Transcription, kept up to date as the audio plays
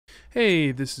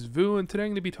Hey, this is Vu, and today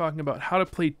I'm going to be talking about how to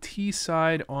play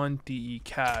T-side on DE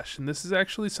Cash. And this is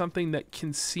actually something that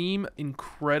can seem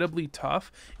incredibly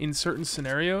tough in certain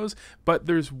scenarios, but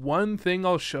there's one thing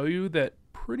I'll show you that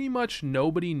pretty much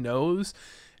nobody knows,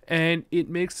 and it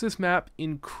makes this map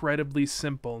incredibly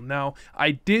simple. Now,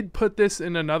 I did put this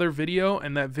in another video,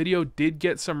 and that video did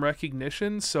get some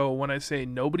recognition, so when I say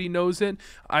nobody knows it,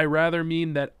 I rather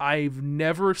mean that I've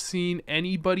never seen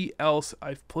anybody else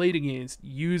I've played against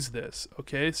use this,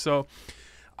 okay? So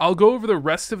I'll go over the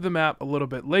rest of the map a little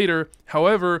bit later.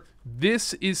 However,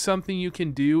 this is something you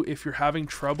can do if you're having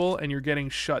trouble and you're getting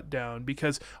shut down,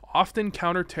 because often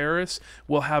counter terrorists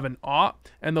will have an op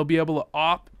and they'll be able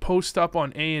to post up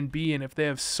on A and B, and if they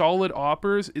have solid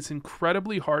oppers, it's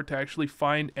incredibly hard to actually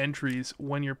find entries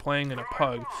when you're playing in a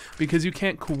pug because you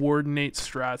can't coordinate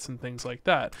strats and things like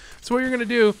that. So what you're going to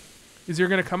do is you're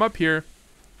going to come up here,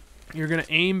 you're going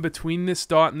to aim between this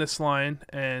dot and this line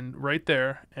and right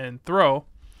there and throw.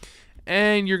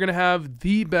 And you're going to have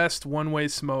the best one-way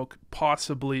smoke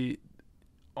possibly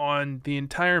on the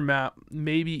entire map,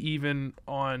 maybe even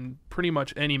on pretty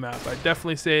much any map. I'd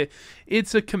definitely say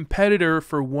it's a competitor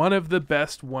for one of the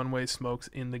best one-way smokes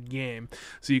in the game.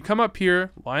 So you come up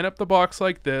here, line up the box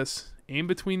like this, aim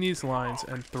between these lines,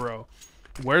 and throw.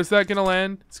 Where's that going to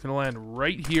land? It's going to land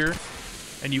right here.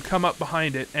 And you come up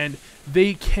behind it, and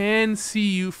they can see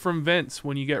you from vents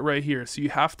when you get right here, so you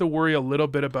have to worry a little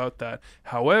bit about that.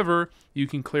 However, you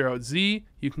can clear out Z,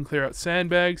 you can clear out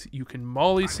sandbags, you can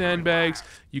molly sandbags,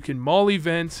 you can molly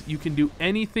vents, you can do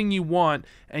anything you want,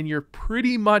 and you're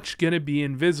pretty much going to be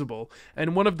invisible.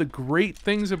 And one of the great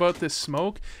things about this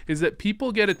smoke is that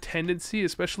people get a tendency,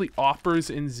 especially oppers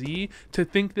in Z, to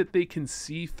think that they can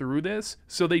see through this,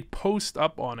 so they post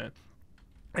up on it.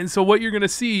 And so what you're going to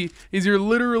see is you're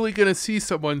literally going to see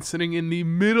someone sitting in the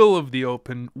middle of the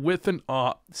open with an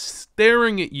op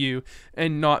staring at you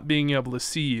and not being able to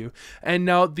see you. And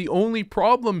now the only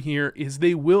problem here is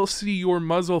they will see your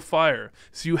muzzle fire.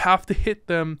 So you have to hit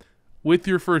them with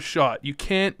your first shot. You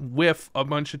can't whiff a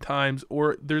bunch of times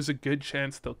or there's a good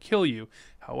chance they'll kill you.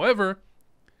 However,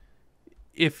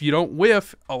 if you don't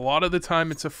whiff, a lot of the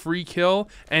time it's a free kill,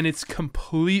 and it's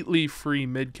completely free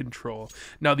mid control.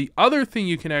 Now, the other thing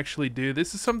you can actually do,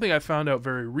 this is something I found out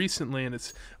very recently, and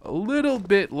it's a little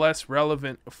bit less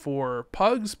relevant for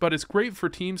pugs, but it's great for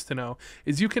teams to know,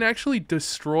 is you can actually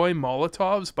destroy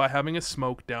Molotovs by having a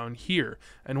smoke down here.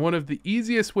 And one of the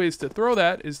easiest ways to throw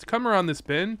that is to come around this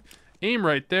bin, aim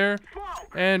right there,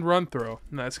 and run throw.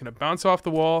 And that's going to bounce off the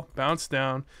wall, bounce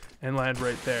down, and land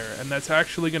right there. And that's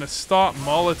actually going to stop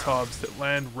Molotovs that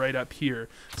land right up here.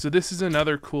 So this is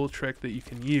another cool trick that you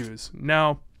can use.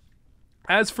 Now,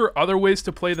 as for other ways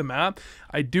to play the map,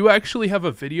 I do actually have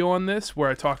a video on this where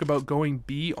I talk about going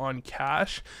B on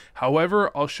cash.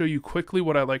 However, I'll show you quickly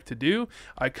what I like to do.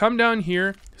 I come down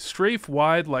here, strafe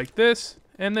wide like this,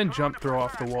 and then jump throw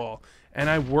off the wall. And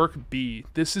I work B.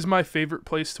 This is my favorite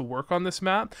place to work on this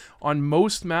map. On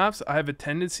most maps, I have a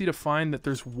tendency to find that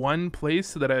there's one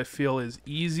place that I feel is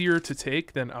easier to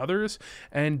take than others,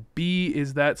 and B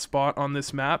is that spot on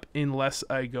this map unless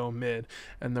I go mid.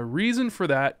 And the reason for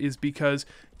that is because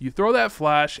you throw that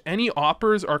flash, any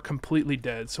oppers are completely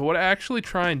dead. So what I actually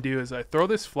try and do is I throw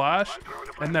this flash,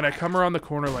 and then I come around the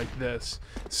corner like this.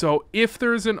 So if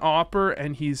there's an opper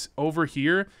and he's over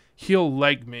here, he'll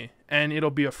leg me, and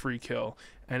it'll be a free kill.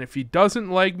 And if he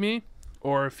doesn't leg me,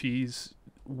 or if he's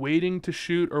waiting to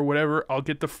shoot or whatever, I'll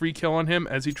get the free kill on him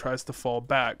as he tries to fall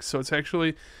back. So it's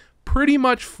actually pretty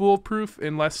much foolproof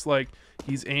unless like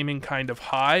he's aiming kind of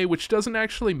high, which doesn't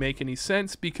actually make any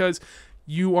sense because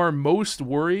you are most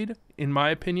worried, in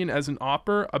my opinion, as an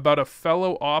opper, about a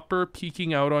fellow opper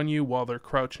peeking out on you while they're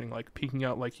crouching, like peeking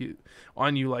out like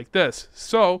on you like this.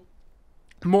 So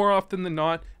more often than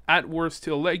not, at worst,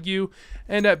 he'll leg you,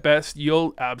 and at best,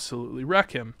 you'll absolutely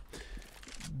wreck him.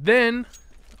 Then,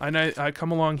 I come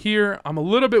along here. I'm a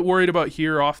little bit worried about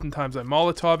here. Oftentimes, I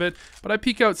Molotov it, but I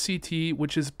peek out CT,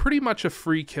 which is pretty much a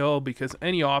free kill because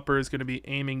any opper is going to be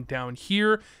aiming down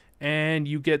here, and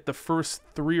you get the first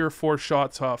 3 or 4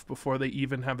 shots off before they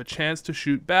even have a chance to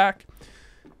shoot back.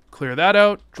 Clear that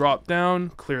out, drop down,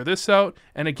 clear this out,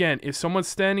 and again, if someone's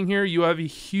standing here, you have a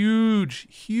huge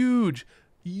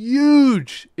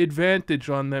advantage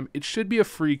on them. It should be a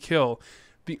free kill.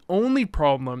 The only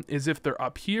problem is if they're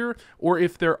up here or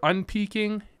if they're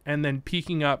unpeaking and then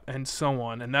peeking up and so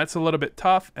on, and that's a little bit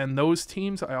tough, and those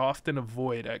teams I often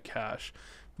avoid at cash.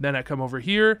 Then I come over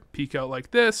here, peek out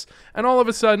like this, and all of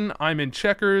a sudden I'm in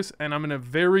checkers and I'm in a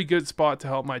very good spot to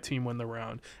help my team win the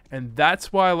round, and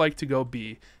that's why I like to go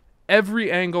B.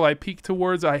 every angle I peek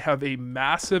towards, I have a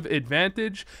massive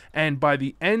advantage, and by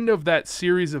the end of that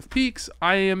series of peaks,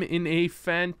 I am in a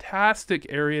fantastic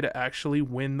area to actually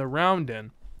win the round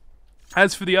in.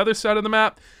 As for the other side of the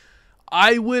map,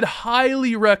 I would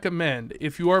highly recommend,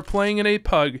 if you are playing in a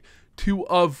pug, to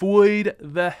avoid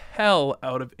the hell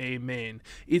out of A main.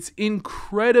 It's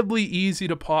incredibly easy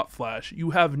to pop flash.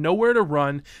 You have nowhere to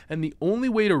run, and the only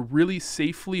way to really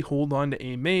safely hold on to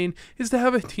A main is to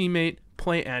have a teammate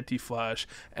play anti-flash,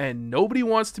 and nobody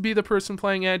wants to be the person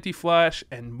playing anti-flash,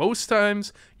 and most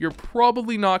times you're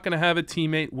probably not going to have a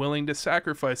teammate willing to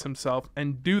sacrifice himself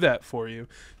and do that for you.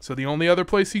 So the only other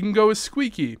place you can go is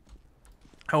Squeaky.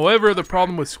 However, the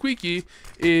problem with Squeaky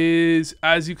is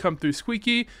as you come through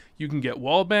Squeaky, you can get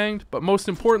wall banged, but most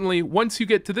importantly, once you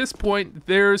get to this point,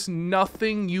 there's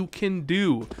nothing you can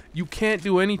do. You can't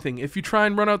do anything. If you try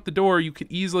and run out the door, you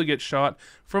could easily get shot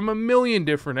from a million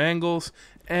different angles,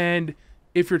 and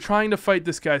if you're trying to fight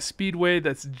this guy's speedway,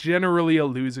 that's generally a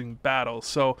losing battle.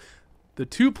 So the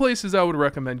two places I would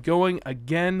recommend going,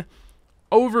 again,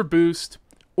 overboost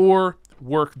or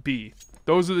work B.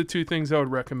 Those are the two things I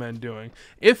would recommend doing.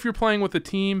 If you're playing with a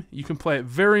team, you can play it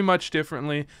very much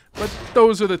differently, but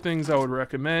those are the things I would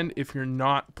recommend if you're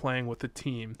not playing with a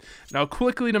team. Now,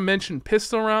 quickly to mention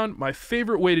pistol round, my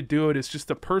favorite way to do it is just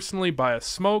to personally buy a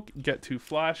smoke, get 2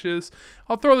 flashes.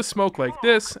 I'll throw the smoke like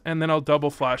this, and then I'll double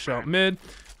flash out mid,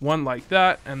 one like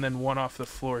that, and then one off the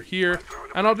floor here,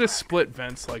 and I'll just split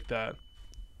vents like that.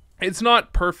 It's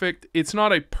not perfect. It's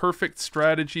not a perfect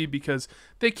strategy because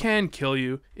they can kill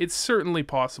you. It's certainly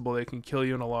possible they can kill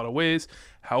you in a lot of ways.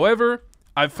 However,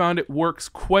 I've found it works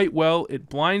quite well. It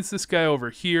blinds this guy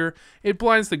over here. It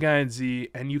blinds the guy in Z,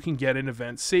 and you can get an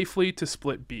event safely to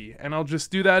split B. And I'll just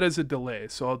do that as a delay.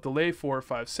 So I'll delay 4 or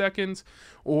 5 seconds,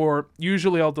 or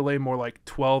usually I'll delay more like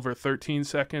 12 or 13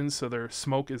 seconds so their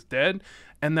smoke is dead.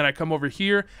 And then I come over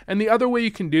here, and the other way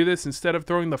you can do this, instead of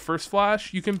throwing the first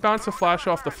flash, you can bounce a flash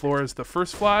off the floor as the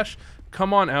first flash,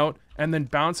 come on out, and then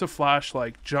bounce a flash,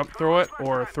 like jump throw it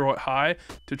or throw it high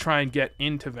to try and get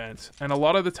into vents. And a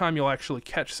lot of the time you'll actually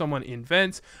catch someone in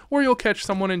vents, or you'll catch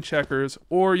someone in checkers,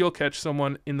 or you'll catch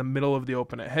someone in the middle of the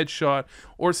open at headshot,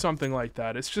 or something like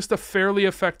that. It's just a fairly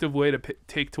effective way to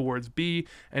take towards B,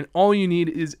 and all you need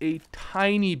is a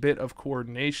tiny bit of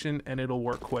coordination, and it'll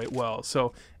work quite well.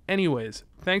 So anyways,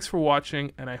 thanks for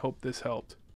watching, and I hope this helped.